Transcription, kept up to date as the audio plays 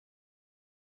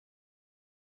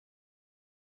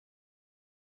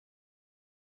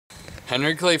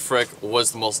Henry Clay Frick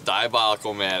was the most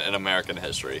diabolical man in American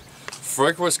history.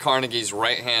 Frick was Carnegie's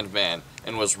right-hand man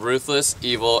and was ruthless,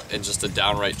 evil, and just a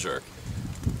downright jerk.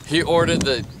 He ordered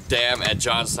the dam at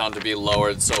Johnstown to be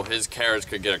lowered so his carriage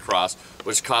could get across,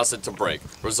 which caused it to break,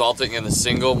 resulting in the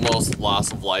single most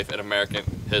loss of life in American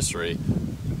history,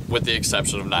 with the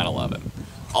exception of 9/11.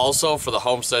 Also, for the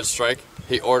Homestead Strike,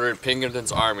 he ordered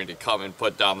Pinkerton's army to come and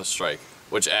put down the strike,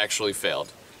 which actually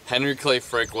failed. Henry Clay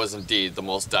Frick was indeed the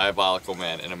most diabolical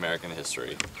man in American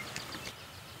history.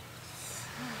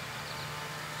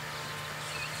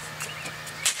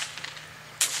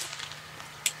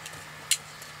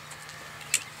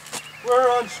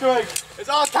 We're on strike. It's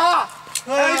on top!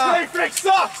 Henry Clay Frick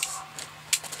sucks!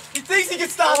 He thinks he can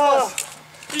stop us!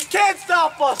 He can't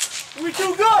stop us! We're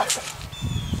too good!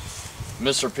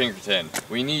 Mr. Pinkerton,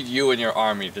 we need you and your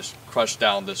army to crush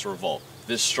down this revolt.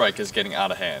 This strike is getting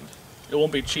out of hand. It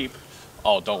won't be cheap.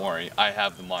 Oh, don't worry, I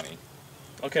have the money.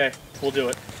 Okay, we'll do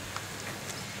it.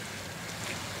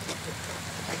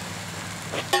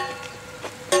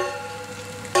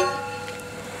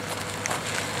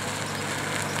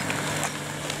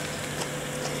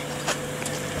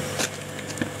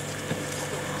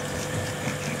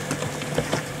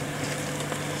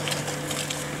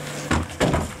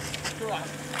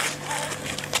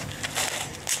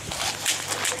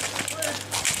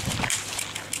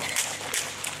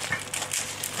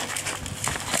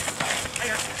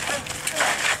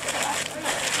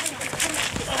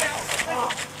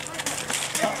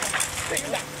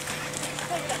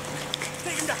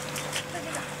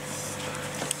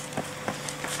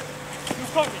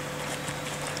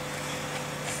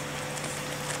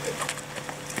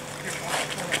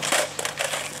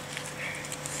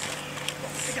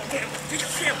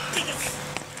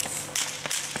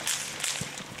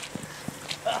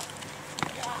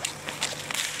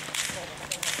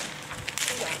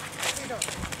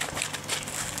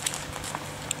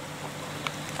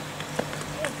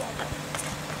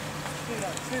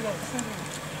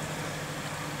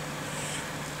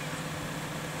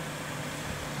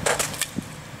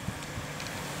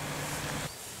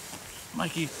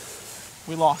 Mikey,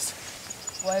 we lost.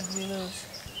 Why did we lose?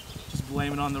 Just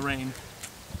blame it on the rain.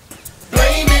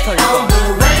 Blame it on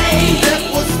the rain that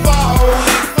was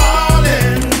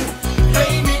falling.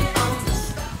 Blame it on the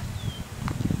sky.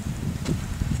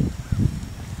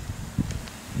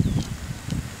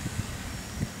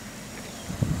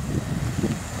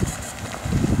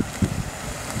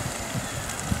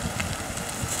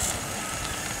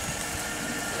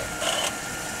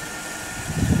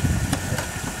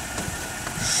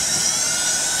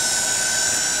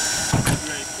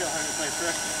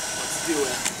 Let's do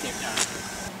it.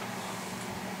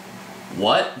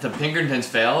 What? The Pinkertons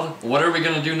failed? What are we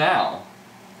gonna do now?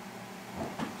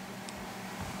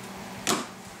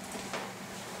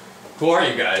 Who are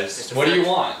you guys? What do you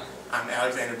want? I'm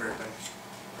Alexander Berkman.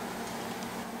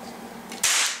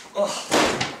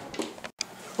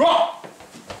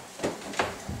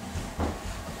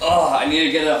 Oh, I need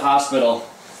to get to the hospital.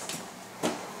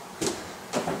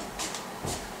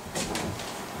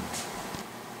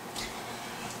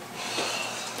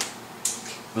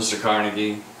 Mr.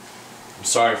 Carnegie, I'm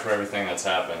sorry for everything that's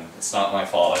happened. It's not my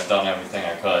fault. I've done everything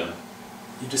I could.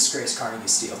 You disgraced Carnegie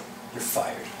Steel. You're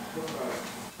fired.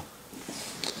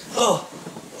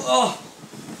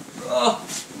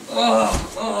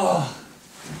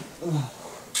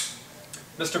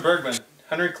 Mr. Bergman,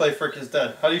 Henry Clay Frick is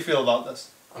dead. How do you feel about this?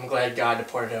 I'm glad God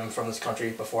deported him from this country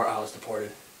before I was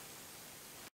deported.